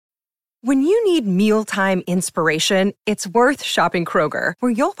When you need mealtime inspiration, it's worth shopping Kroger,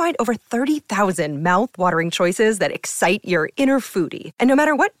 where you'll find over 30,000 mouth-watering choices that excite your inner foodie. And no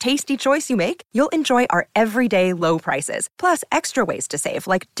matter what tasty choice you make, you'll enjoy our everyday low prices, plus extra ways to save,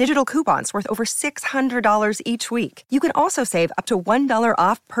 like digital coupons worth over $600 each week. You can also save up to $1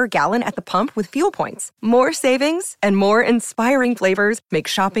 off per gallon at the pump with fuel points. More savings and more inspiring flavors make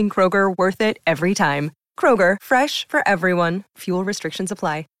shopping Kroger worth it every time. Kroger, fresh for everyone. Fuel restrictions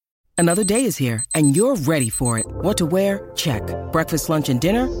apply. Another day is here, and you're ready for it. What to wear? Check. Breakfast, lunch, and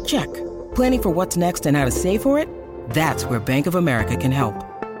dinner? Check. Planning for what's next and how to save for it? That's where Bank of America can help.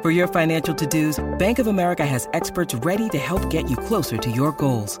 For your financial to-dos, Bank of America has experts ready to help get you closer to your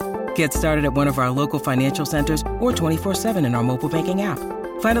goals. Get started at one of our local financial centers or 24/7 in our mobile banking app.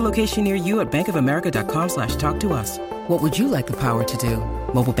 Find a location near you at bankofamerica.com/talktous. What would you like the power to do?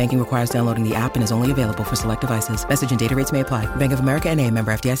 Mobile banking requires downloading the app and is only available for select devices. Message and data rates may apply. Bank of America N.A.,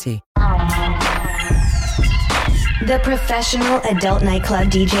 member FDIC. The Professional Adult Nightclub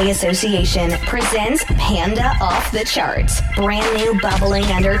DJ Association presents Panda Off the Charts. Brand new bubbling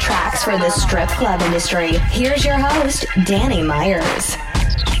under tracks for the strip club industry. Here's your host, Danny Myers.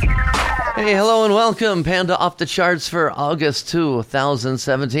 Hey, hello and welcome. Panda Off the Charts for August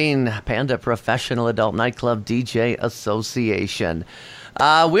 2017. Panda Professional Adult Nightclub DJ Association.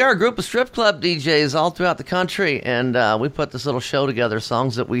 We are a group of strip club DJs all throughout the country, and we put this little show together,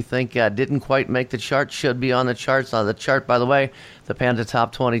 songs that we think didn't quite make the chart, should be on the charts. The chart, by the way, the Panda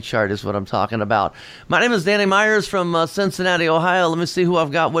Top 20 chart is what I'm talking about. My name is Danny Myers from Cincinnati, Ohio. Let me see who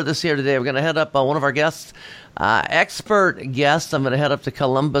I've got with us here today. We're going to head up one of our guests, expert guest. I'm going to head up to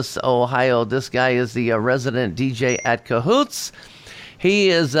Columbus, Ohio. This guy is the resident DJ at Cahoots. He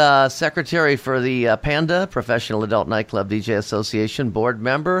is secretary for the Panda Professional Adult Nightclub DJ Association, board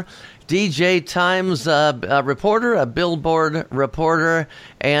member, DJ Times reporter, a Billboard reporter,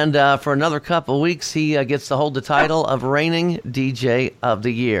 and for another couple weeks, he gets to hold the title of reigning DJ of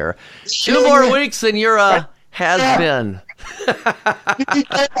the year. 2 more weeks and you're a has-been. Oh,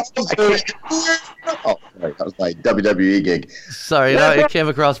 sorry, that was my WWE gig. Sorry, no, it came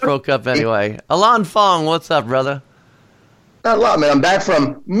across broke up anyway. Alan Fong, what's up, brother? Not a lot, man. I'm back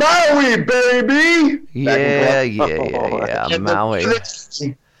from Maui, baby. Yeah, Maui.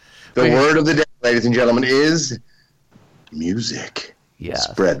 The word of the day, ladies and gentlemen, is music. Yeah.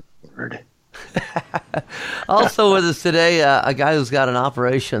 Spread the word. Also with us today, a guy who's got an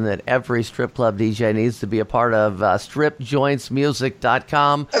operation that every strip club DJ needs to be a part of,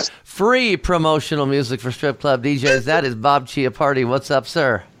 stripjointsmusic.com. Free promotional music for strip club DJs. That is Bob Chiappardi. What's up,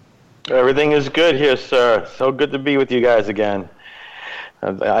 sir? Everything is good here, sir. So good to be with you guys again.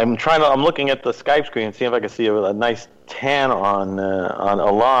 I'm looking at the Skype screen and seeing if I can see a nice tan on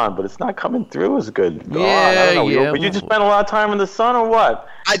Alon, but it's not coming through as good. Yeah. But you just spend a lot of time in the sun or what?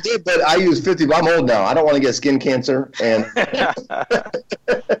 I did, but I use 50. I'm old now. I don't want to get skin cancer. And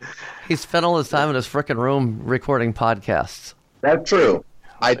he spent all his time in his frickin' room recording podcasts. That's true.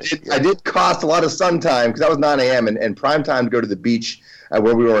 I did cost a lot of sun time because that was 9 a.m. and prime time to go to the beach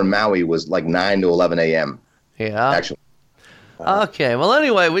where we were in Maui was like 9 to 11 a.m. Yeah. Actually. Okay. Well,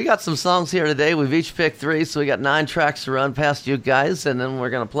 anyway, we got some songs here today. We've each picked 3, so we got 9 tracks to run past you guys, and then we're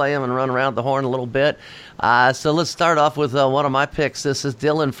going to play them and run around the horn a little bit. So let's start off with one of my picks. This is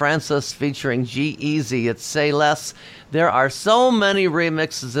Dillon Francis featuring G-Eazy. It's Say Less. There are so many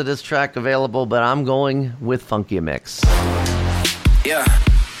remixes of this track available, but I'm going with Funky Mix. Yeah.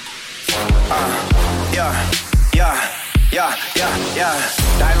 Die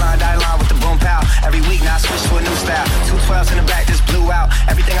line with the boom pow. Every week now I switch to a new style. 212s in the back just blew out.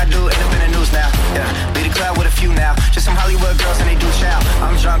 Everything I do end up in the news now. Yeah, lead the club with a few now. Just some Hollywood girls and they do chow.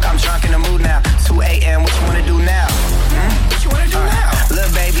 I'm drunk in the mood now. 2 a.m. What you wanna do now? What you wanna do now?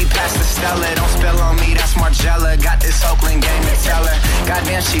 Little baby, pass the Stella. Don't spill on me, that's Margella. Got this Oakland game to tell her.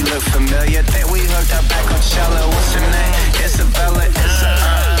 Goddamn, she look familiar. Think we hooked up at Coachella. What's her name? Isabella.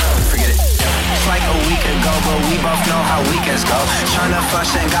 Forget it. It's like a week ago, but we both know how weekends go. Tryna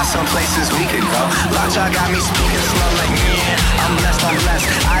function, got some places we could go. Lockjaw got me speaking slow like, yeah, I'm blessed.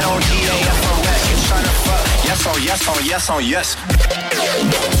 I don't need a FOS. You tryna fuck? Yes on yes on yes on yes.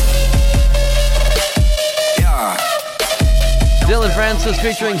 Yeah. Dillon Francis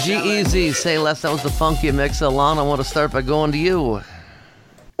featuring G-Eazy. Say Less. That was the Funky Mix. Alon, I want to start by going to you.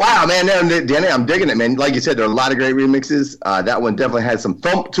 Wow, man, Danny, I'm digging it, man. Like you said, there are a lot of great remixes. That one definitely had some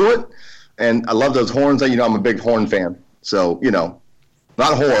thump to it. And I love those horns. You know, I'm a big horn fan. So, you know,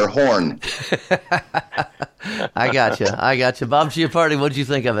 not horn. I got you. Bob Chiappardi, what did you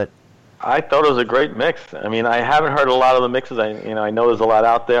think of it? I thought it was a great mix. I mean, I haven't heard a lot of the mixes. I know there's a lot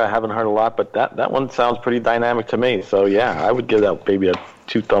out there. I haven't heard a lot, but that one sounds pretty dynamic to me. So, yeah, I would give that baby a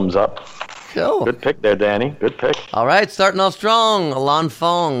 2 thumbs up. Cool. Good pick there, Danny. Good pick. All right, starting off strong. Alon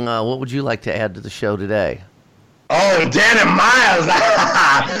Fong, what would you like to add to the show today? Oh, Danny Myers.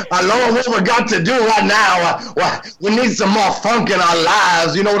 I know what we got to do right now. We need some more funk in our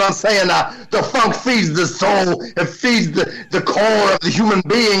lives. You know what I'm saying? The funk feeds the soul. It feeds the core of the human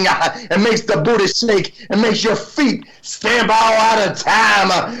being. It makes the booty shake. It makes your feet stamp all out of time.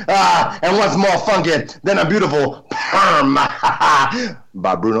 And what's more funky than a beautiful perm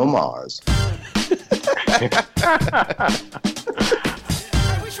by Bruno Mars.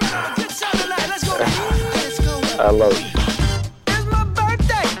 I love it. It's my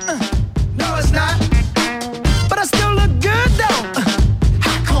birthday. No, it's not. But I still look good, though.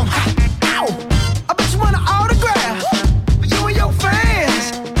 How come? Ow. I bet you want an autograph. But you and your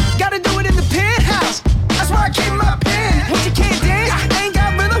friends gotta do it in the penthouse. That's why I keep my pen. What you can't dance? Ain't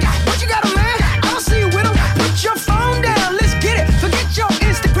got rhythm. What you got a man? I don't see you with him. Put your phone down. Let's get it. Forget your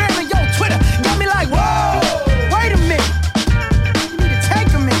Instagram and your Twitter. Got me like, whoa. Wait a minute. You need to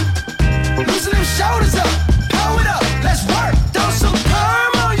take a minute. Loosen them shoulders up. Let's work. Throw some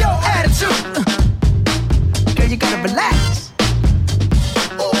perm on your attitude. Girl, you gotta relax.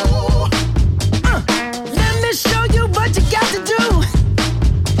 Ooh. Let me show you what you got to do.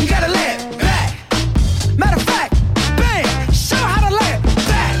 You gotta lay it back. Matter of fact, bang. Show how to lay it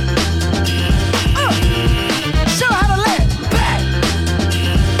back. Show how to lay it back.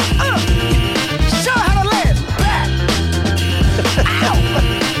 Show how to lay it back. Ow.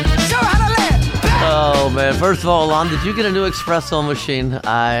 Show how to lay it back. Oh, man. First of all, Alon, did you get a new espresso machine?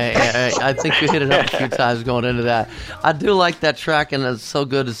 I think you hit it up a few times going into that. I do like that track, and it's so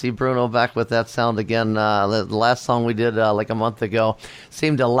good to see Bruno back with that sound again. The last song we did like a month ago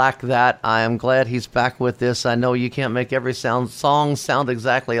seemed to lack that. I am glad he's back with this. I know you can't make every song sound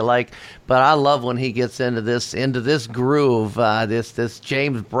exactly alike, but I love when he gets into this groove, this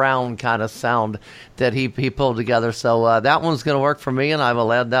James Brown kind of sound that he pulled together. So that one's going to work for me, and I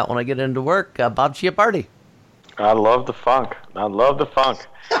will add that when I get into work. Bob Chiappardi. I love the funk. Not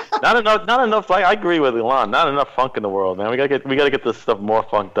enough. Like, I agree with Alon. Not enough funk in the world, man. We gotta get this stuff more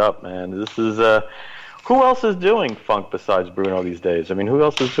funked up, man. This is who else is doing funk besides Bruno these days? I mean, who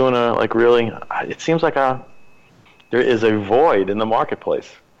else is doing really? It seems like there is a void in the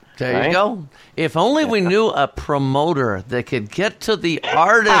marketplace. There right? you go. If only we knew a promoter that could get to the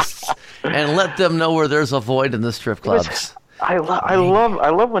artists and let them know where there's a void in the strip clubs. I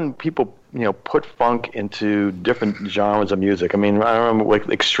love when people put funk into different genres of music. I mean, I remember like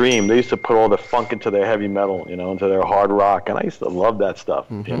Extreme. They used to put all the funk into their heavy metal, into their hard rock, and I used to love that stuff.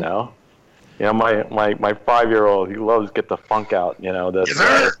 Mm-hmm. My 5-year-old, he loves Get the Funk Out.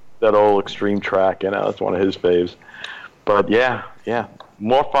 That old Extreme track. It's one of his faves. But yeah,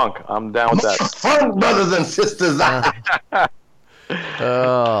 more funk. I'm down with that. Funk, brothers and sisters.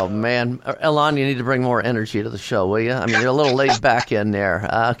 Oh, man. Alon, you need to bring more energy to the show, will you? I mean, you're a little laid back in there.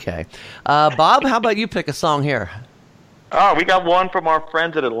 Okay. Bob, how about you pick a song here? Oh, we got one from our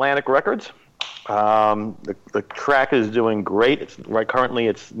friends at Atlantic Records. The track is doing great. Currently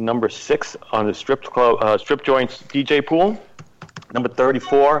it's number 6 on the Strip Joints DJ pool, number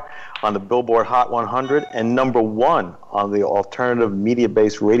 34 on the Billboard Hot 100, and number 1 on the alternative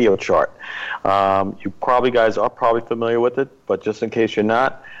media-based radio chart. You guys are probably familiar with it, but just in case you're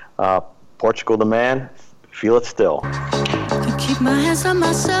not, Portugal the Man, Feel It Still. I keep my hands on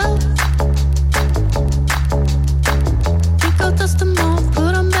myself. Pick out dust them off,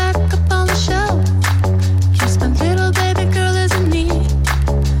 put them back up on the shelf. Yes, my little baby girl is in need.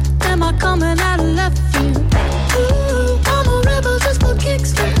 Am I coming out of left field? Ooh, I'm a rebel just for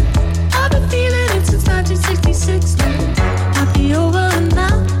kicks. I've been feeling it since 1966 now. Might be over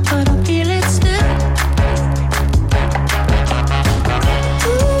now, but I feel it still.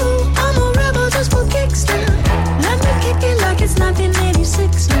 Ooh, I'm a rebel just for kicks now. Let me kick it like it's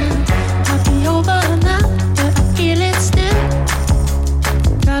 1986 now. Might be over now, but I feel it still.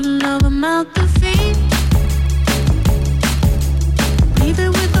 Got another mouth to feed. Leave it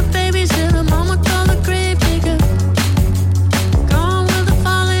with the babies till the mama call the grave digger. Gone with the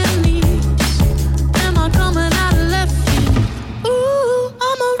fallen leaves. Am I coming out of left field? Ooh,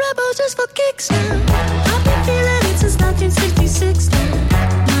 I'm a rebel just for kicks now. I've been feeling it since 1966 now.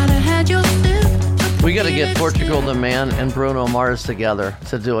 Might have had your fill. We got to get Portugal the Man and Bruno Mars together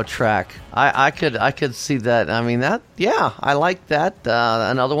to do a track. I could see that. I mean, I like that.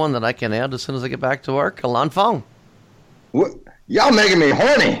 Another one that I can add as soon as I get back to work. Alon Fong. What? Y'all making me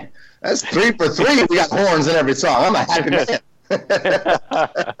horny. That's 3 for 3. We got horns in every song. I'm a happy man.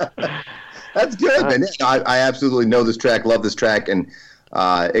 That's good, man. I absolutely know this track, love this track, and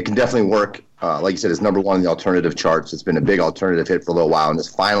it can definitely work. Like you said, it's number one in the alternative charts. It's been a big alternative hit for a little while, and it's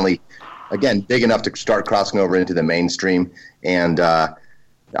finally, again, big enough to start crossing over into the mainstream. And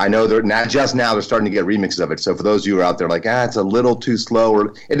I know they're not just now they're starting to get remixes of it. So for those of you who are out there like, it's a little too slow,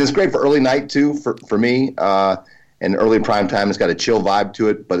 or it is great for early night too for me. And early prime time, it's got a chill vibe to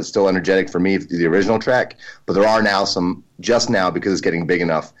it, but it's still energetic for me, the original track. But there are now some, just now, because it's getting big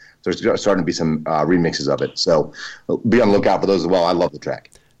enough, there's starting to be some remixes of it. So be on the lookout for those as well. I love the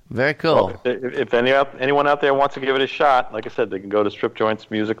track. Very cool. Well, if anyone out there wants to give it a shot, like I said, they can go to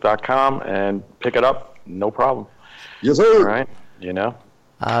stripjointsmusic.com and pick it up. No problem. Yes, sir. All right.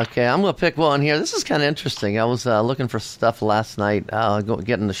 Okay, I'm going to pick one here. This is kind of interesting. I was looking for stuff last night,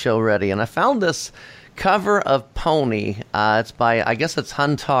 getting the show ready, and I found this cover of Pony. It's by, I guess it's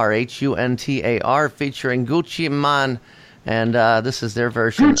Huntar, Huntar, featuring Gucci Mane, and this is their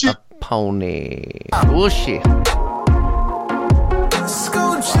version of Pony. Whooshy.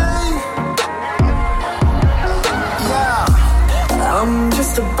 Yeah, I'm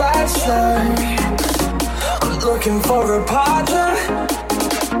just a bachelor. I'm looking for a partner,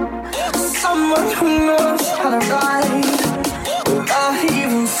 someone who knows how to ride without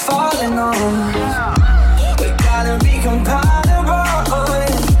even falling on. Gotta be compatible.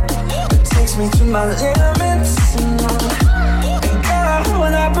 It takes me to my limits. And girl,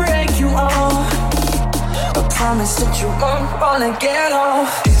 when I break you off, I promise that you won't wanna get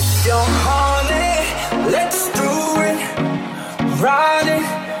off. If you're horny, let's do it. Ride it,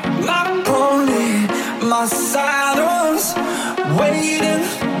 my pony, my saddle's waiting.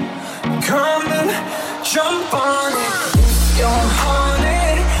 Come and jump on it. If you're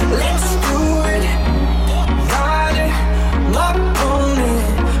horny, let's do it. My pony,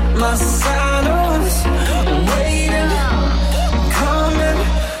 my saddle's waiting. Come and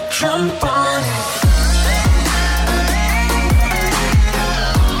jump on it.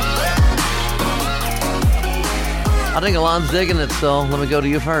 I think Alon's digging it, so let me go to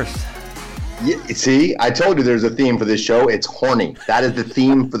you first. Yeah, see, I told you there's a theme for this show. It's horny. That is the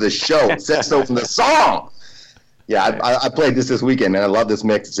theme for the show. It says so from the song. Yeah, I played this weekend, man. I love this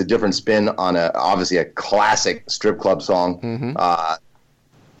mix. It's a different spin on obviously a classic strip club song. Mm-hmm.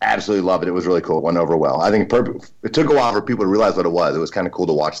 Absolutely love it. It was really cool. It went over well. I think it took a while for people to realize what it was. It was kind of cool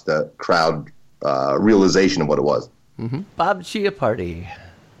to watch the crowd realization of what it was. Mm-hmm. Bob Chiappardi.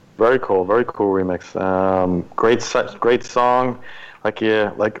 Very cool remix. Great song.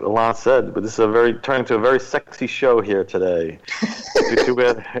 Like Alon said, but this is turning into a very sexy show here today. Too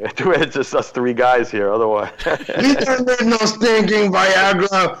bad it's just us three guys here. Otherwise, we don't need no stinking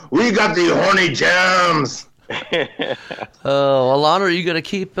Viagra. We got the horny jams. Alon, are you going to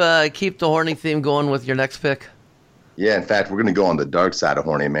keep the horny theme going with your next pick? Yeah, in fact, we're going to go on the dark side of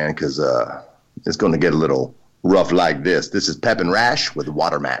horny, man, because it's going to get a little rough like this. This is Pep and Rash with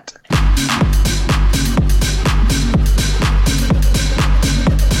Water Mat.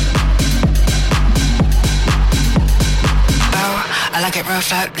 I like it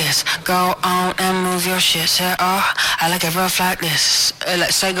rough like this. Go on and move your shit. Say, I like it rough like this.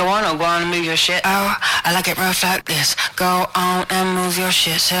 Let's say go on and move your shit. I like it rough like this. Go on and move your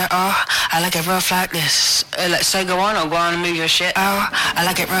shit. Say, I like it rough like this. Let's say go on and move your shit. I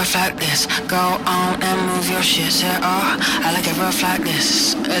like it rough like this. Go on and move your shit. Say, I like it rough like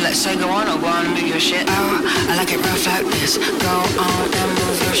this. Let's say go on and move your shit. I like it rough like this. Go on and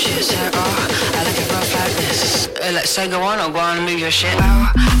move your shit. Say, I like it rough like this. Let's say go on and move your shit.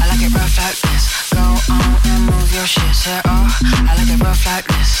 I like it rough like this. Go on and move your shit. Say, I like it rough like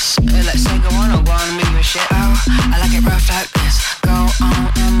this. Let's say go on and move your shit. I like it rough like this. Go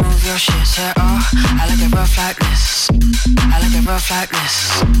on and move your shit. Say, I like it rough like this. I like it rough like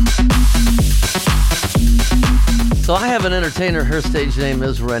this. So I have an entertainer. Her stage name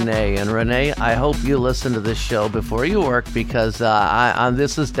is Renee. And Renee, I hope you listen to this show before you work, because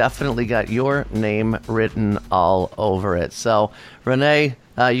this has definitely got your name written all over it. So, Renee,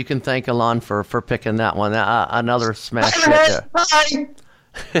 you can thank Alon for picking that one. Another smash hit there.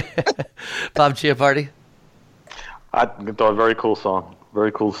 Bob Chiappardi? I thought it was a very cool song.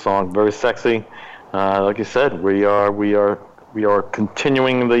 Very cool song. Very sexy. Like you said, we are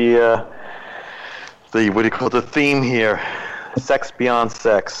continuing the what do you call it, the theme here, sex beyond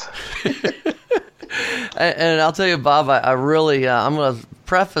sex. And I'll tell you, Bob, I really I'm going to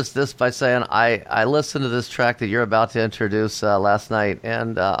preface this by saying I listened to this track that you're about to introduce last night,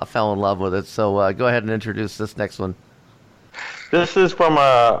 and I fell in love with it. So go ahead and introduce this next one. This is from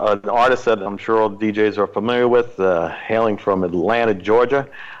an artist that I'm sure all the DJs are familiar with, hailing from Atlanta, Georgia.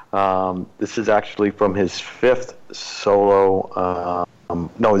 This is actually from his fifth solo,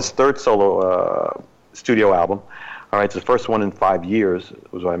 his third solo studio album. All right, it's the first one in 5 years,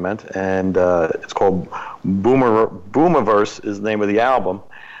 was what I meant. And it's called Boomiverse is the name of the album.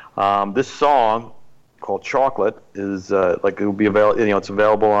 This song, called Chocolate, is it will be available. It's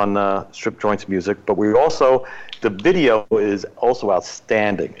available on Strip Joints Music. But the video is also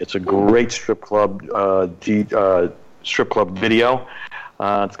outstanding. It's a great strip club video.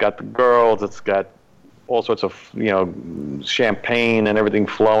 It's got the girls. It's got all sorts of champagne and everything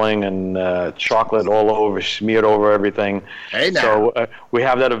flowing, and chocolate all over, smeared over everything. Hey, now. So we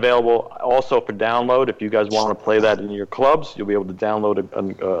have that available also for download. If you guys want to play that in your clubs, you'll be able to download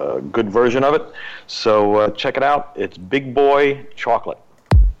a good version of it. So check it out. It's Big Boy Chocolate.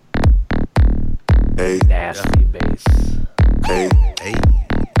 Hey, Nasty bass. hey, hey,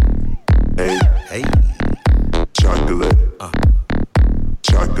 hey, hey, chocolate,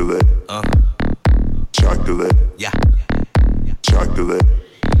 chocolate, chocolate, Yeah. chocolate,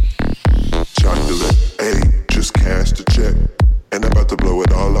 chocolate. Hey, just cashed a check, and I'm about to blow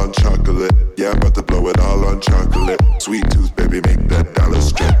it all on chocolate. Yeah, I'm about to blow it all on chocolate. Sweet tooth, baby, make that dollar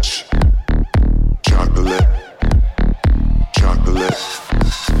stretch. Chocolate, chocolate,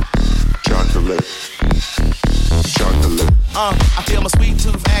 chocolate, chocolate. I feel my sweet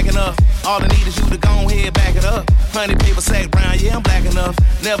tooth acting up. All I need is you to go ahead, back it up. Honey paper sack brown, yeah, I'm black enough.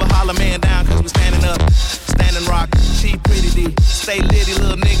 Never holler man down, cause we standing up. Standing rock, she pretty D. Stay litty,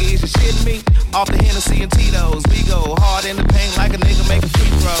 little nigga, is you shitting me? Off the Hennessy and Tito's, we go hard in the paint like a nigga make a free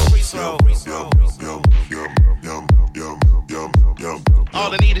throw.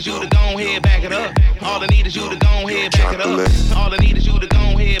 All I need is you to go ahead, back it up. All I need is you to go ahead, back it up. All I need is you to go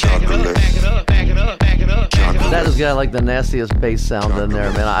ahead, back it up, back it up, back it up, back it up, back it up. That has got like the nastiest bass sound in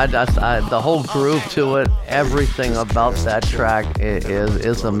there, man. I the whole groove to it, everything about that track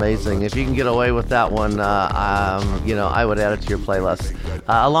is amazing. If you can get away with that one, I would add it to your playlist.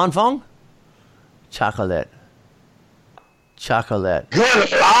 Alon Fong? Chocolate. Chocolate.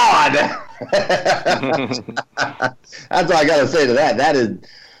 Good Lord! That's all I gotta say to that. That is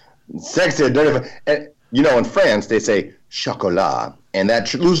sexy and dirty. And, in France they say chocolat, and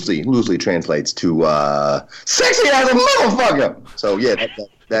that loosely translates to sexy as a motherfucker. So yeah,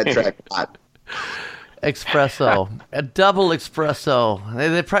 that track hot. Espresso. A double espresso.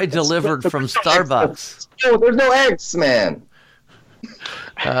 They probably delivered from Starbucks. Oh, there's no eggs, man.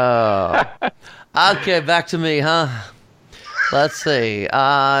 Okay, back to me, huh? Let's see.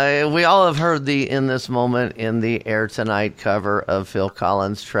 We all have heard the In This Moment in the Air Tonight cover of Phil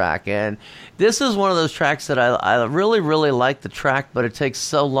Collins' track. And this is one of those tracks that I really, really like the track, but it takes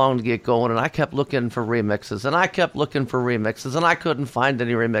so long to get going. And I kept looking for remixes, and I couldn't find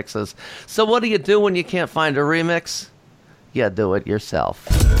any remixes. So what do you do when you can't find a remix? You do it yourself.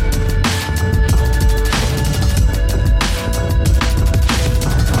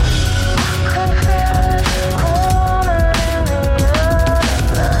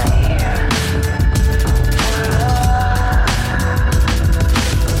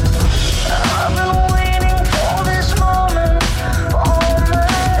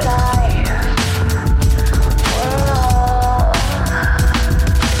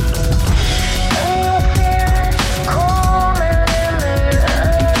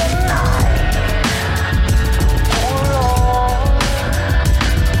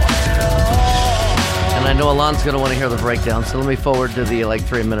 Alon's going to want to hear the breakdown, so let me forward to the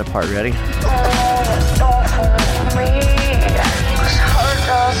 3-minute part. Ready? Don't fool me, 'cause hurt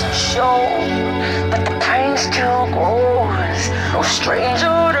doesn't show, but the pain still grows. No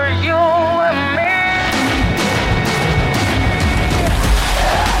stranger to you and me.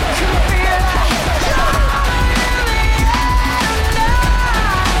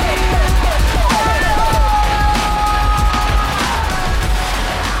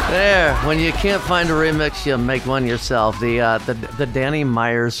 There, when you can't find a remix, you make one yourself. The Danny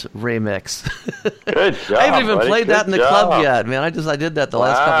Myers remix. Good job. I haven't even played that in the club job. yet, man. I did that the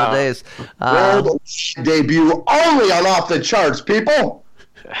last couple of days. World debut only on Off the Charts, people.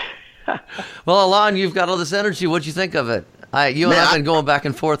 Well, Alon, you've got all this energy. What'd you think of it? You and I have been going back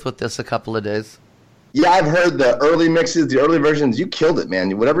and forth with this a couple of days. Yeah, I've heard the early mixes, the early versions. You killed it,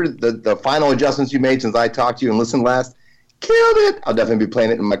 man. Whatever the final adjustments you made since I talked to you and listened last, killed it. I'll definitely be playing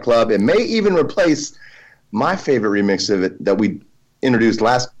it in my club. It may even replace my favorite remix of it that we introduced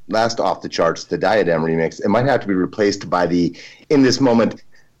last Off the Charts, the Diadem remix. It might have to be replaced by the In This Moment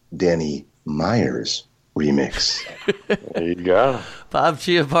Danny Myers remix. There you go. Bob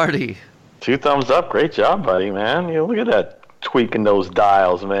Chiappardi. 2 thumbs up. Great job, buddy, man. Look at that. Tweaking those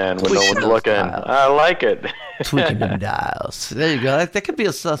dials, man, when no one's looking. I like it. Tweaking them dials. There you go. That could be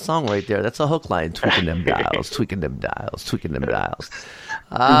a song right there. That's a hook line. Tweaking them dials. Tweaking them dials. Tweaking them dials.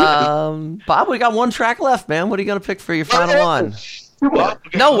 Bob, we got one track left, man. What are you going to pick for your final one?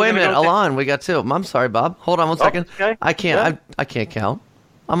 No, wait a minute. Alon, we got two. I'm sorry, Bob. Hold on one second. Okay. I can't. I can't count.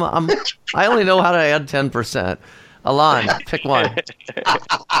 I only know how to add 10%. Alon, pick one.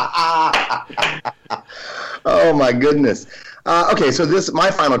 Oh my goodness. Okay, so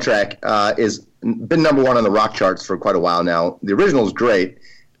my final track is been number one on the rock charts for quite a while now. The original is great,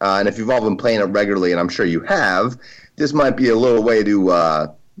 and if you've all been playing it regularly, and I'm sure you have, this might be a little way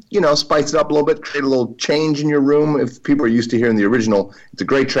to spice it up a little bit, create a little change in your room. If people are used to hearing the original, it's a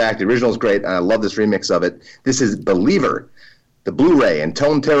great track. The original is great, and I love this remix of it. This is Believer, the Blu-ray and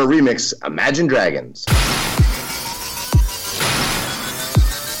Tone Terror remix, Imagine Dragons.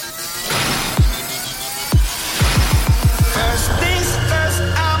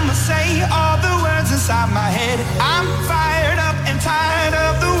 Inside my head, I'm fired up and tired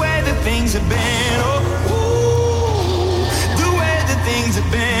of the way that things have been. Oh, ooh, the way that things have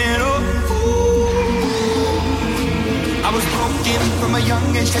been. Oh, ooh. I was broken from a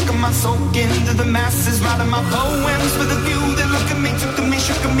young age, taking my soul into the masses, writing my poems for the few that look at me, took to me,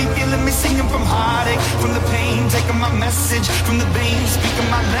 shook at me, feeling me, singing from heartache, from the pain, taking my message from the veins, speaking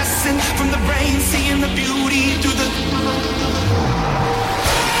my lesson from the brain, seeing the beauty through the.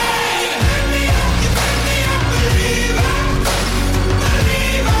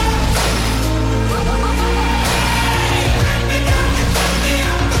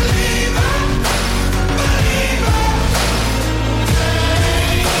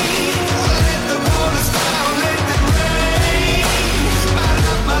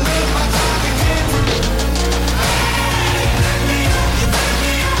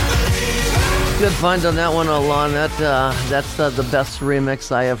 Good find on that one, Alon. That's the best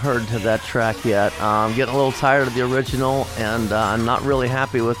remix I have heard to that track yet. I'm getting a little tired of the original, and I'm not really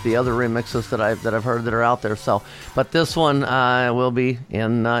happy with the other remixes that I've heard that are out there. So, but this one will be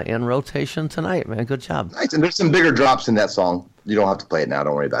in rotation tonight, man. Good job. Nice, and there's some bigger drops in that song. You don't have to play it now.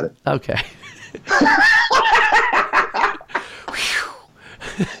 Don't worry about it. Okay.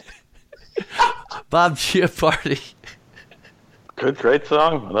 Bob Chiappardi. Good, great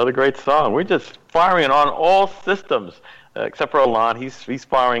song. Another great song. We're just firing on all systems, except for Alon. He's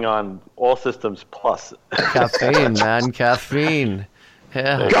firing on all systems plus. Caffeine, man, caffeine.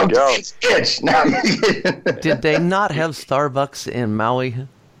 Yeah. Go. Itch. Did they not have Starbucks in Maui?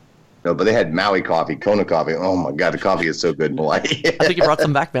 No, but they had Maui coffee, Kona coffee. Oh my God, the coffee is so good in Hawaii. I think you brought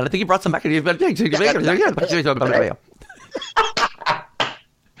some back, man. I think you brought some back. Bob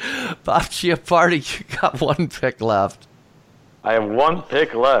Chiappardi, you got one pick left. I have one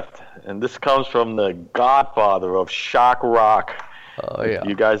pick left, and this comes from the godfather of shock rock. Oh, yeah.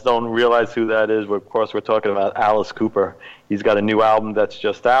 You guys don't realize who that is. Of course, we're talking about Alice Cooper. He's got a new album that's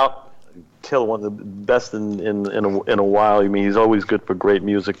just out. Still one of the best in a while. I mean, he's always good for great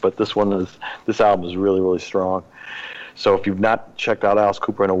music, but this album is really, really strong. So if you've not checked out Alice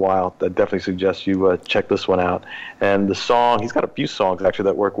Cooper in a while, I definitely suggest you check this one out. And the song, he's got a few songs actually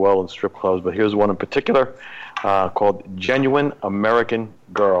that work well in strip clubs, but here's one in particular called Genuine American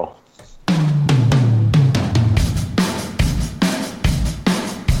Girl.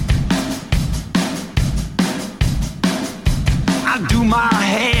 I do my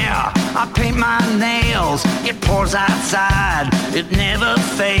hair, I paint my nails. It pours outside, it never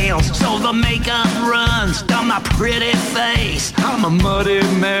fails. So the makeup runs down my pretty face. I'm a muddy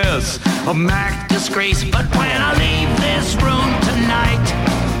mess, a Mac disgrace. But when I leave this room tonight,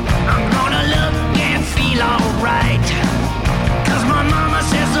 I'm gonna look and feel alright. 'Cause my mama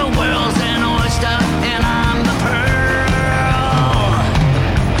says the world's an oyster and I'm the pearl.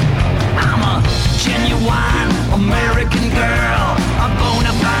 I'm a genuine American girl, a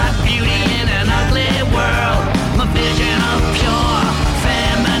bona fide beauty in an ugly world. My vision of pure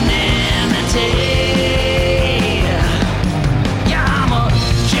femininity. Yeah, I'm a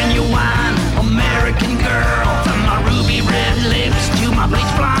genuine American girl. From my ruby red lips to my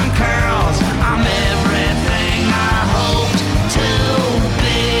bleach blonde curls, I'm everything I hoped to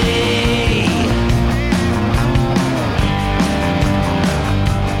be.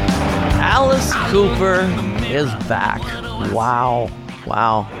 Alice Cooper is back. Wow.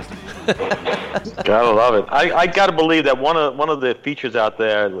 Gotta love it. I gotta believe that one of the features out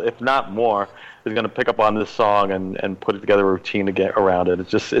there, if not more, is gonna pick up on this song and put together a routine to get around it. It's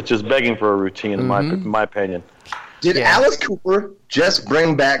just begging for a routine in my opinion. Did Alice Cooper just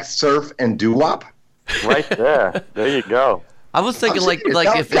bring back surf and doo-wop? Right there. There you go. I was thinking like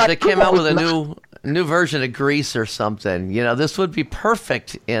if they came out with a new version of Grease or something, this would be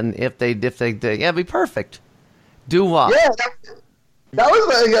perfect. And if they did, yeah, it'd be perfect. Doo-wop. Yeah, that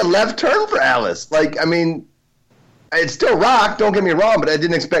was like a left turn for Alice. Like, I mean, it's still rock, don't get me wrong, but I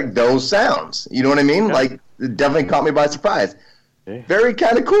didn't expect those sounds. You know what I mean? Yeah. Like, it definitely caught me by surprise. Okay. Very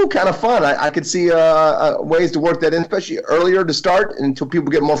kind of cool, kind of fun. I could see ways to work that in, especially earlier to start until people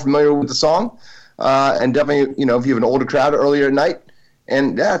get more familiar with the song. And definitely, you know, if you have an older crowd earlier at night.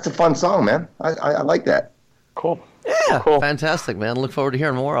 And, yeah, it's a fun song, man. I like that. Cool. Yeah, cool. Fantastic, man. Look forward to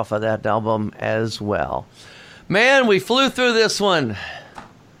hearing more off of that album as well. Man, we flew through this one.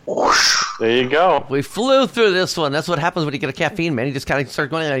 There you go. We flew through this one. That's what happens when you get a caffeine, man. You just kind of start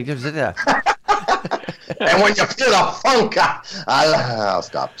going. And when you feel the funk, I'll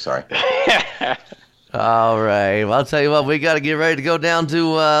stop. Sorry. All right. Well, I'll tell you what. We got to get ready to go down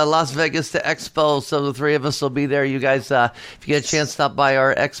to Las Vegas to Expo. So the three of us will be there. You guys, if you get a chance, stop by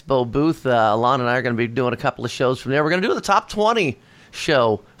our Expo booth. Alon and I are going to be doing a couple of shows from there. We're going to do the top 20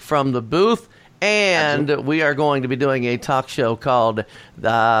 show from the booth. And we are going to be doing a talk show called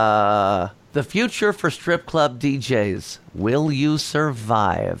The Future for Strip Club DJs. Will you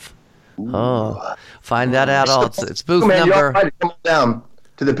survive? Oh, find that out. It's booth number. You're right to come down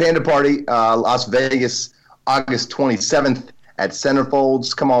to the Panda Party, Las Vegas, August 27th at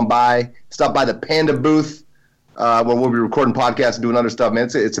Centerfolds. Come on by. Stop by the Panda booth where we'll be recording podcasts and doing other stuff, man.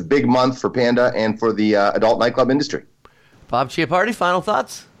 It's a big month for Panda and for the adult nightclub industry. Bob Chiappardi, final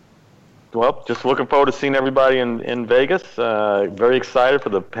thoughts? Well, just looking forward to seeing everybody in Vegas. Very excited for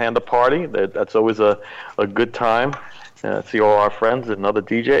the Panda Party. That's always a good time. See all our friends and other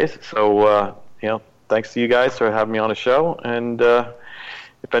DJs. So, thanks to you guys for having me on the show. And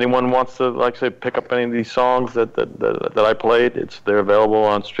if anyone wants to, like I say, pick up any of these songs that I played, they're available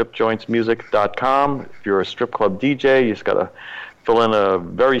on stripjointsmusic.com. If you're a strip club DJ, you just got to fill in a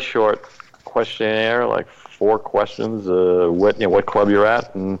very short questionnaire, like 4 questions, what club you're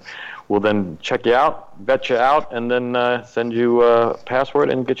at, and we'll then check you out, vet you out, and then send you a password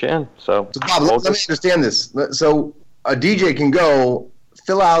and get you in. So Bob, let me understand this. So a DJ can go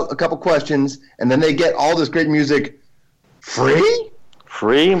fill out a couple questions, and then they get all this great music free?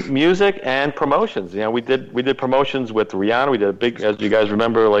 Free music and promotions. You know, we did promotions with Rihanna. We did a big, as you guys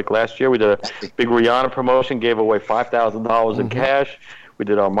remember, like last year, we did a big Rihanna promotion, gave away $5,000 in cash. We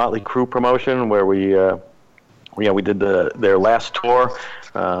did our Motley Crue promotion where we did their last tour.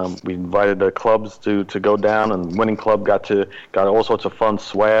 We invited the clubs to go down, and Winning Club got all sorts of fun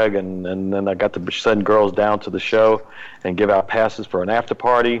swag, and then I got to send girls down to the show and give out passes for an after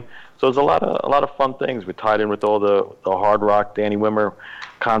party. So there's a lot of fun things. We tied in with all the hard rock Danny Wimmer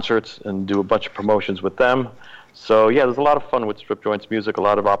concerts and do a bunch of promotions with them. So yeah, there's a lot of fun with Strip Joints Music, a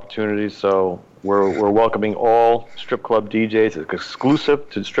lot of opportunities. So we're welcoming all strip club DJs. It's exclusive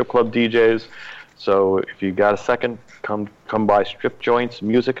to strip club DJs. So if you got a second, come by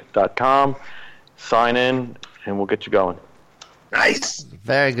stripjointsmusic.com, sign in, and we'll get you going. Nice.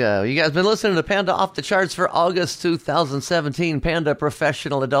 Very good. You guys been listening to Panda Off the Charts for August 2017, Panda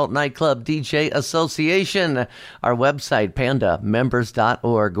Professional Adult Nightclub DJ Association. Our website,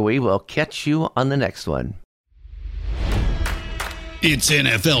 pandamembers.org. We will catch you on the next one. It's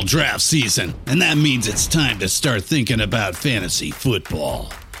NFL draft season, and that means it's time to start thinking about fantasy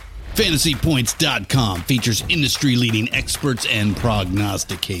football. FantasyPoints.com features industry-leading experts and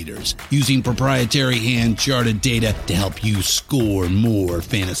prognosticators using proprietary hand-charted data to help you score more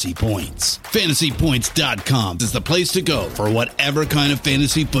fantasy points. FantasyPoints.com is the place to go for whatever kind of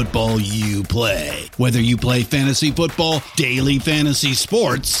fantasy football you play. Whether you play fantasy football, daily fantasy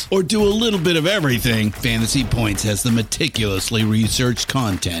sports, or do a little bit of everything, Fantasy Points has the meticulously researched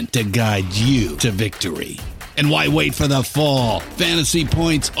content to guide you to victory. And why wait for the fall? Fantasy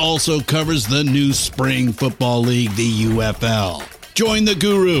Points also covers the new spring football league, the UFL. Join the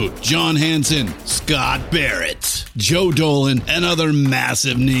guru, John Hansen, Scott Barrett, Joe Dolan, and other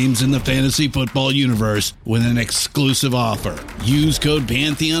massive names in the fantasy football universe with an exclusive offer. Use code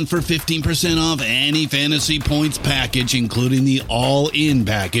Pantheon for 15% off any Fantasy Points package, including the all-in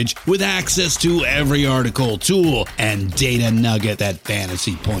package, with access to every article, tool, and data nugget that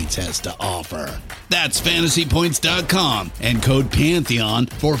Fantasy Points has to offer. That's FantasyPoints.com and code Pantheon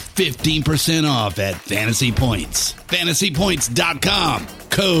for 15% off at Fantasy Points. FantasyPoints.com,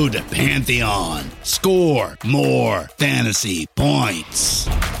 code Pantheon. Score more fantasy points.